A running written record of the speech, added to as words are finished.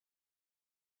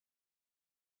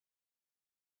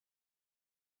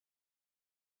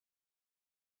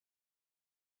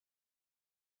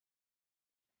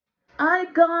Hi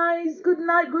guys, good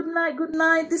night, good night, good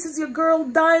night. This is your girl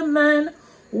Diamond.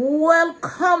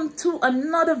 Welcome to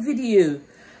another video.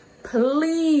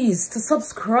 Please to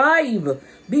subscribe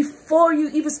before you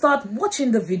even start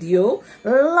watching the video.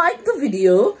 Like the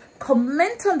video,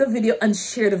 comment on the video, and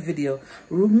share the video.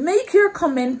 Make your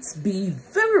comments be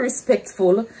very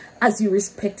respectful as you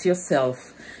respect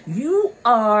yourself. You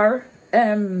are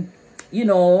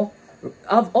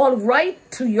have all right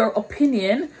to your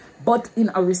opinion, but in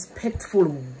a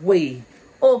respectful way.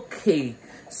 Okay,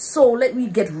 so let me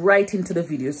get right into the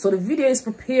video. So the video is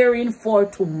preparing for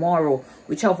tomorrow,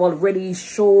 which I've already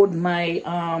showed my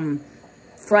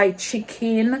fried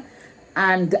chicken,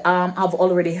 and I've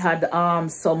already had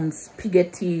some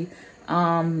spaghetti,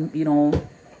 some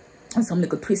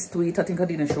little twist to it. I think I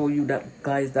didn't show you that,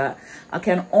 guys, that I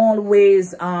can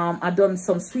always I've done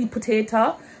some sweet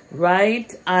potato,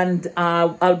 right? And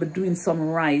I'll be doing some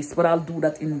rice, but I'll do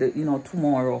that in the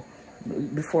tomorrow.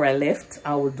 Before I left,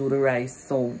 I will do the rice.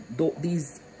 So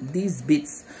these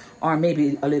bits are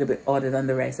maybe a little bit other than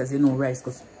the rice, as you know, rice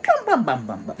goes bam bam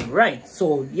bam bam, right?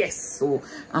 So yes, so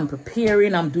I'm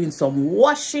preparing, I'm doing some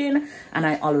washing, and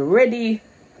I already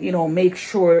make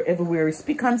sure everywhere is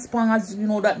spick and span, as you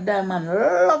know that Diamond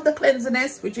love the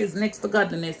cleanliness, which is next to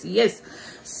godliness. Yes,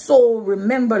 so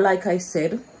remember, like I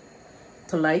said,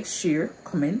 to like, share,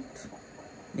 comment.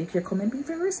 Make your comment be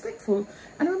very respectful,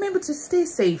 and remember to stay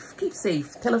safe, keep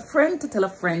safe. Tell a friend to tell a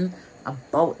friend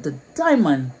about the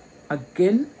Diamond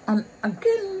again and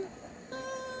again.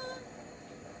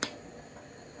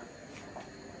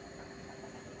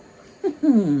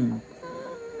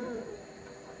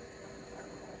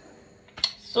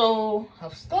 So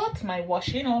I've started my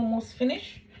washing, almost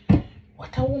finished.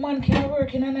 What a woman can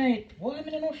work in a night. Boy, I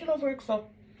don't know she love work.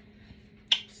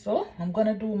 So I'm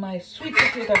gonna do my sweet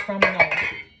potato from now.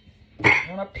 I'm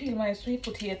gonna peel my sweet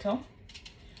potato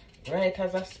right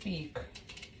as I speak.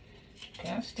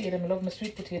 Can't stay them, love my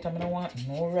sweet potato. I don't want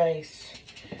no rice.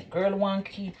 Girl want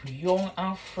keep young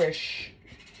and fresh.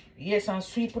 Yes, and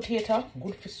sweet potato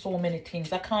good for so many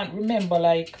things. I can't remember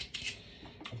like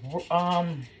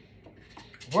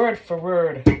word for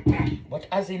word, but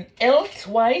as in health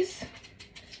wise,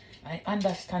 I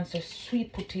understand. So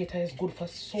sweet potato is good for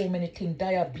so many things.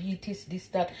 Diabetes, this,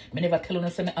 that. Me never tell you no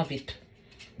say me have it,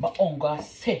 but hunger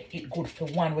say it good for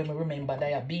one when me remember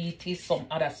diabetes, some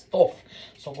other stuff.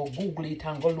 So go Google it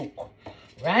and go look.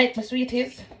 Right, my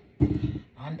sweeties?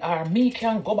 And me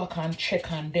can go back and check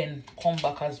and then come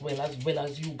back as well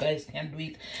as you guys can do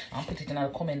it and put it in our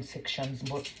comment sections.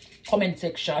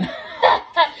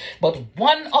 But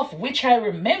one of which I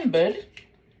remembered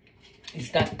is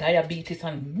that diabetes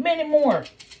and many more,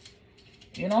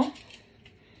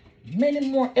 many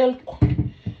more health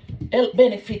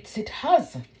benefits it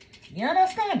has. You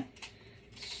understand?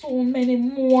 So many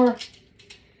more.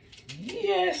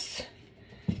 Yes.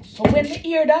 So when we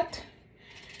hear that,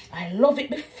 I love it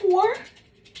before,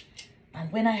 and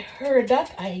when I heard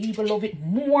that, I even love it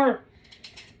more.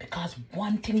 Because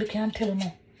one thing you can't tell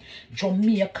me,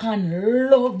 Jamaican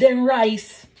love them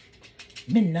rice.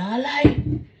 Me nah lie.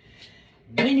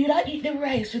 When you like eat the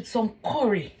rice with some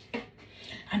curry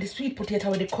and the sweet potato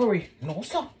with the curry, no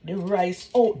sir, the rice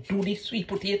outdo the sweet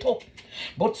potato.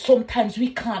 But sometimes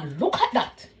we can't look at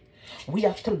that. We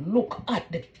have to look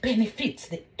at the benefits,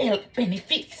 the health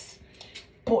benefits.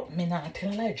 But me not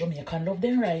tell like Jamaican love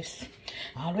them rice.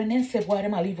 All when they say why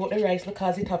them leave out the rice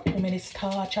because it have too many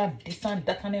starch and this and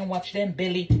that, and then watch them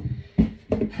belly.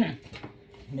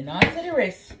 Me not say the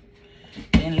rest.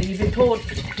 Then leave it out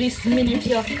this minute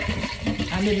here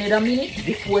and another minute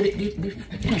before the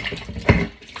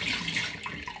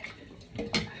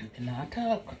not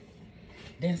talk.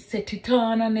 Then set it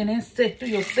on, and then set to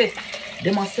yourself.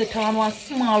 They must set on one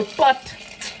small pot.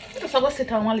 Just go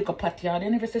sit on one little pot here. They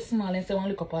never say small and say one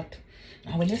little pot.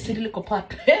 And when you see the little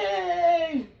pot,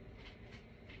 hey!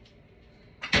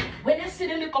 When you see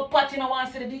the little pot, you don't want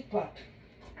to see the big pot.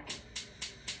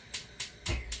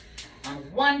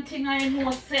 And one thing I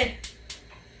know say,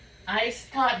 I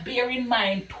start bearing in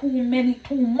mind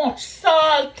too much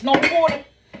salt, no good.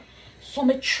 So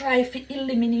me try to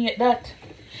eliminate that.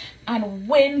 And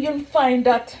when you find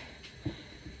that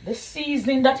the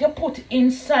seasoning that you put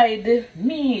inside the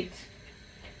meat,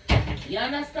 you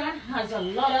understand, it has a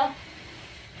lot of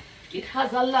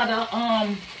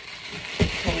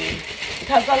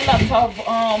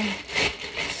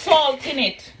salt in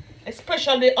it,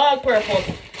 especially all-purpose.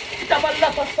 It have a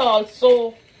lot of salt.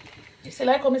 So you see,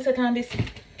 like how I set on this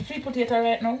sweet potato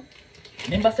right now.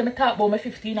 Remember, say me talk about my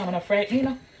 15, I'm gonna fry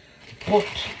it, but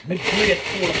me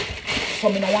grateful. So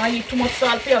me don't want to eat too much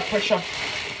salt for your pressure.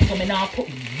 So me now put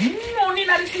none in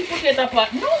the sweet potato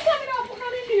pot. No, so me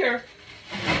prepare.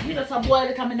 You just boil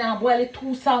it and now boil it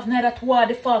too soft, neither too hard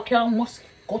the fork can must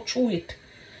go through it.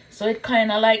 So it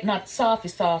kinda like not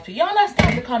softy. You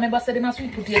understand? Because remember I said them a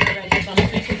sweet potato like this, and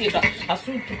a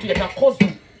sweet potato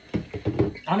cousin.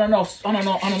 I don't know,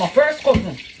 first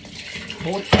cousin.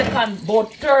 Both second,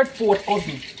 both third, fourth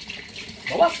cousin.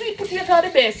 But what sweet potato are the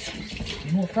best?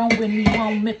 You know from when we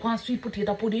want to make one sweet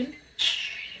potato pudding?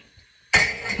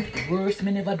 Worse,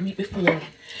 me never do it before.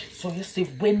 So you see,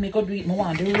 when me go do it, me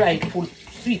want the right full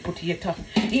sweet potato.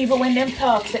 Even when them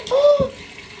talk, say, oh,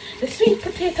 the sweet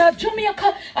potato,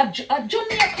 Jamaica, a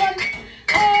Jamaican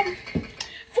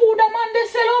food a man they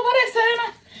sell over there, so, you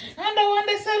know. And the one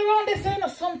they sell around there, so, you know,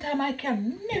 sometimes I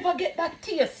can never get that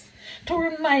taste to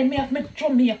remind me of my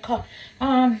Jamaica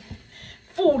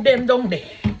food them down there.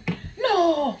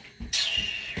 No,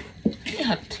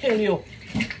 I tell you,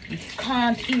 it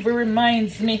can't even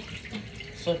reminds me.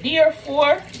 So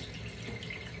therefore,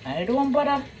 I don't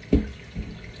bother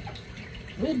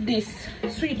with this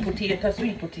sweet potato.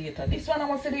 This one I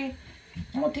want to say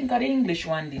I don't think of the English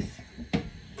one, this.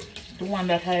 The one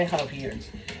that I have here.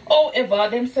 However,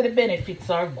 them say the benefits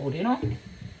are good, you know.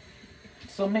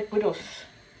 So make with us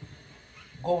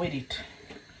go with it.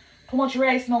 Too much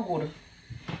rice not good.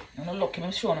 I'm not lucky,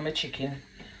 I'm showing my chicken.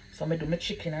 So I do my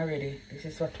chicken already. This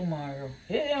is for tomorrow.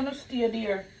 Hey, I'm gonna stay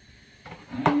there.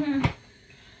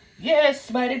 Yes,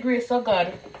 by the grace of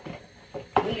God.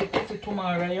 We'll live to see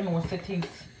tomorrow, you know, say things.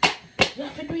 You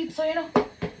have to do it, so you know.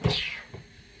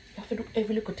 You have to do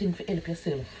every little thing to help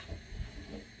yourself.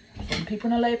 Some people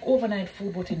don't like overnight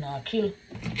food, but it not kill.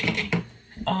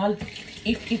 All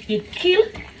if it kill,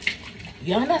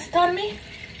 you understand me?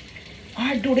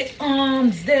 Or do the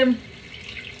arms them.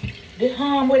 The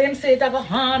harm where them say it have a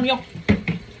harm you.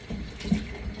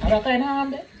 What kind of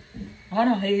harm them? I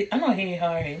don't hate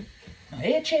him. I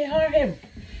hate him.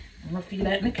 I don't feel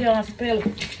like I can't spell.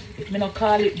 If I don't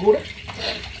call it good,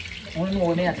 I don't know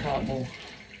what I talk about.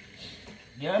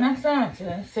 You understand? So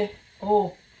they say,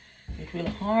 oh, it will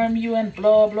harm you and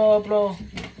blah blah blah.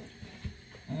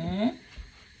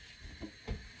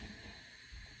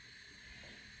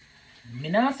 Me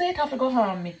not say it have to go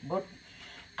harm me, but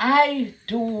I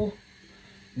do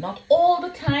not all the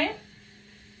time,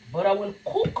 but I will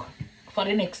cook for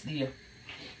the next day.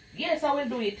 Yes, I will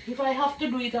do it. If I have to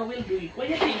do it, I will do it. What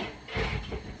do you think?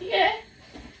 Yeah.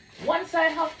 Once I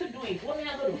have to do it, what am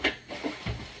I going to do?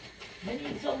 I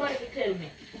need somebody to tell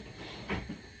me.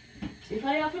 If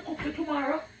I have to cook for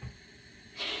tomorrow,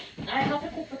 I have to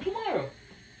cook for tomorrow.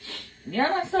 You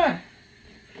understand?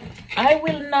 I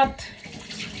will not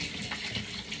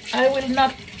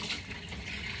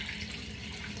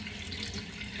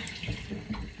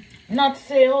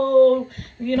say, oh,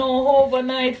 you know,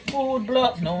 overnight food,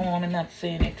 blah. No, I'm not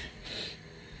saying it.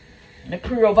 I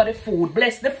pray over the food.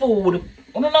 Bless the food.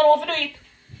 You don't know what to do it.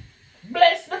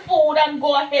 Bless the food and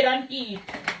go ahead and eat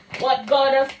what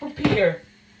God has prepared.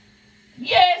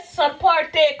 Yes, and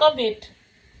partake of it.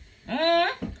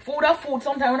 Food or food.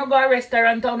 Sometimes when I go to a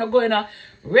restaurant, I go in a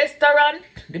restaurant,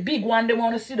 the big one, they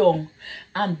want to sit down.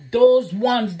 And those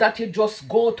ones that you just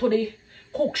go to the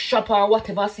cook shop or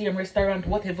whatever, same restaurant,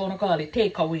 whatever you want to call it,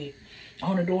 take away.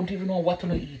 I don't even know what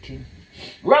you're eating.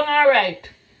 Wrong or right?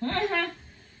 I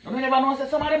never know, so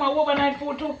some of them are overnight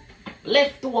food too.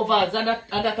 Leftovers and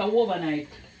that are overnight.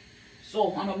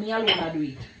 So, I know me alone I do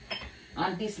it.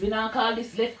 And this, we don't call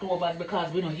this leftovers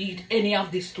because we don't eat any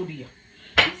of this today.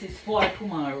 This is for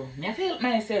tomorrow. I feel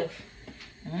myself.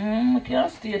 I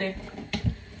can't stay there.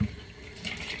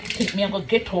 Think me I'm going to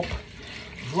get up,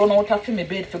 run out of my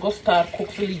bed for go start cook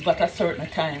for leave at a certain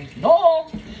time. No,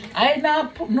 I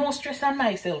not put no stress on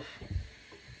myself.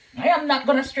 I am not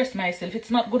going to stress myself.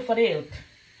 It's not good for the health.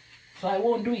 So I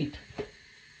won't do it.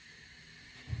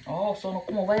 Oh, so now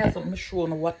come over here so I'm show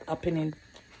you what's happening.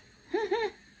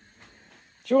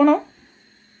 Do you know?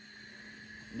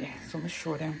 Yeah, so I'm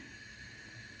show them.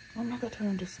 Oh, I'm not going to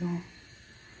turn this now.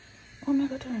 Oh, I'm not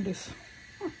going to turn this.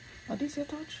 Oh, this your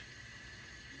touch?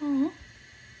 Oh.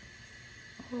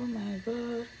 Oh my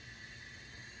God.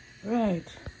 Right.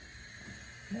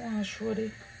 I want to show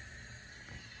it.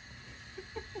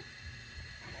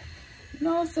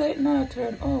 No, say it not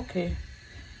turn. Okay.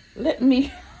 Let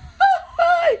me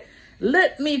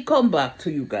come back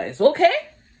to you guys,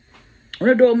 okay?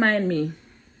 Don't mind me.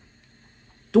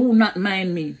 Do not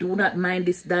mind me. Do not mind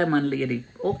this diamond lady,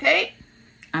 okay?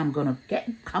 I'm gonna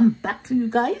come back to you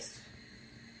guys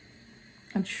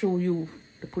and show you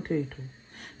the potato,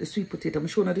 the sweet potato. I'm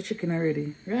showing you the chicken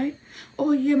already, right?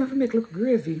 Oh yeah, I'm gonna make a little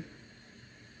gravy.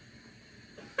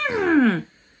 I'm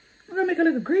gonna make a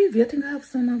little gravy. I think I have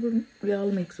some.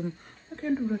 I'll make some. I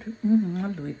can do that.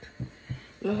 I'll do it.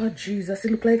 Lord Jesus,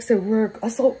 it look like say work. I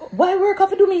saw why work have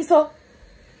to do me so?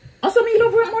 I saw me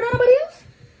love work more than anybody else?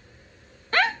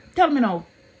 Tell me now.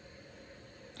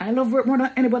 I love work more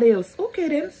than anybody else. Okay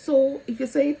then, so if you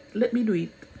say it, let me do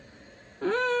it.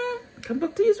 Come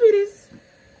back to you, sweeties.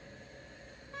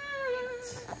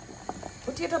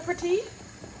 Potato pretty.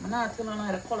 I'm not telling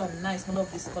you the color nice. I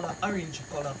love this color, orange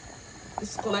color.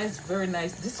 This color is very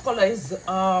nice. This color is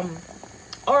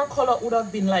our color would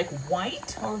have been like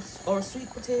white or sweet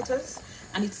potatoes,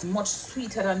 and it's much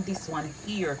sweeter than this one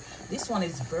here. This one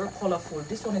is very colorful.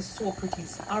 This one is so pretty.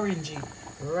 It's orangey.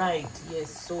 Right, yes.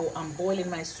 So I'm boiling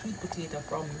my sweet potato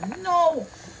from now.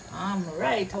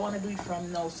 Right, I want to do it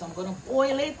from now. So I'm gonna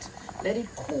boil it, let it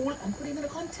cool, and put it in a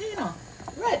container.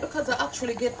 Right, because I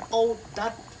actually get out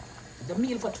the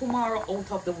meal for tomorrow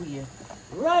out of the way.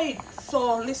 Right,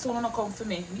 so this one wanna come for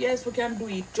me. Yes, we can do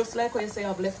it just like when you say I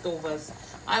have leftovers.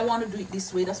 I want to do it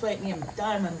this way. That's why it named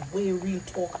Diamond Way Real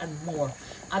Talk and More.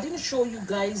 I didn't show you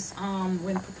guys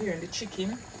when preparing the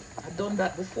chicken. I've done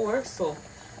that before, so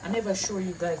I never show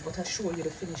you guys, but I show you the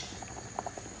finished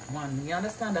one. You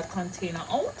understand? That container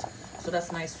out. So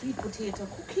that's my sweet potato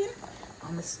cooking,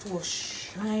 and the stove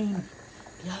shine.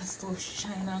 Yeah, the stove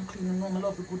shine and clean. You know I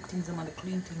love the good things and the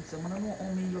clean things. I know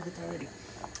how me love it already.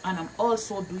 And I'm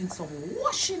also doing some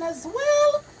washing as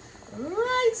well.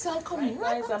 Right, so I'll come right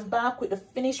guys, I'm back with the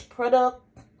finished product.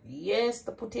 Yes,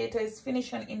 the potato is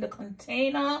finished and in the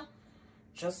container,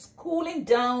 just cooling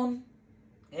down,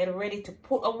 get ready to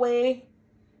put away.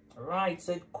 Right,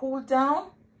 so it cooled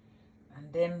down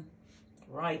and then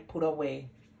right, put away.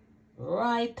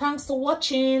 Right, thanks for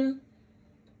watching.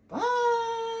 Bye.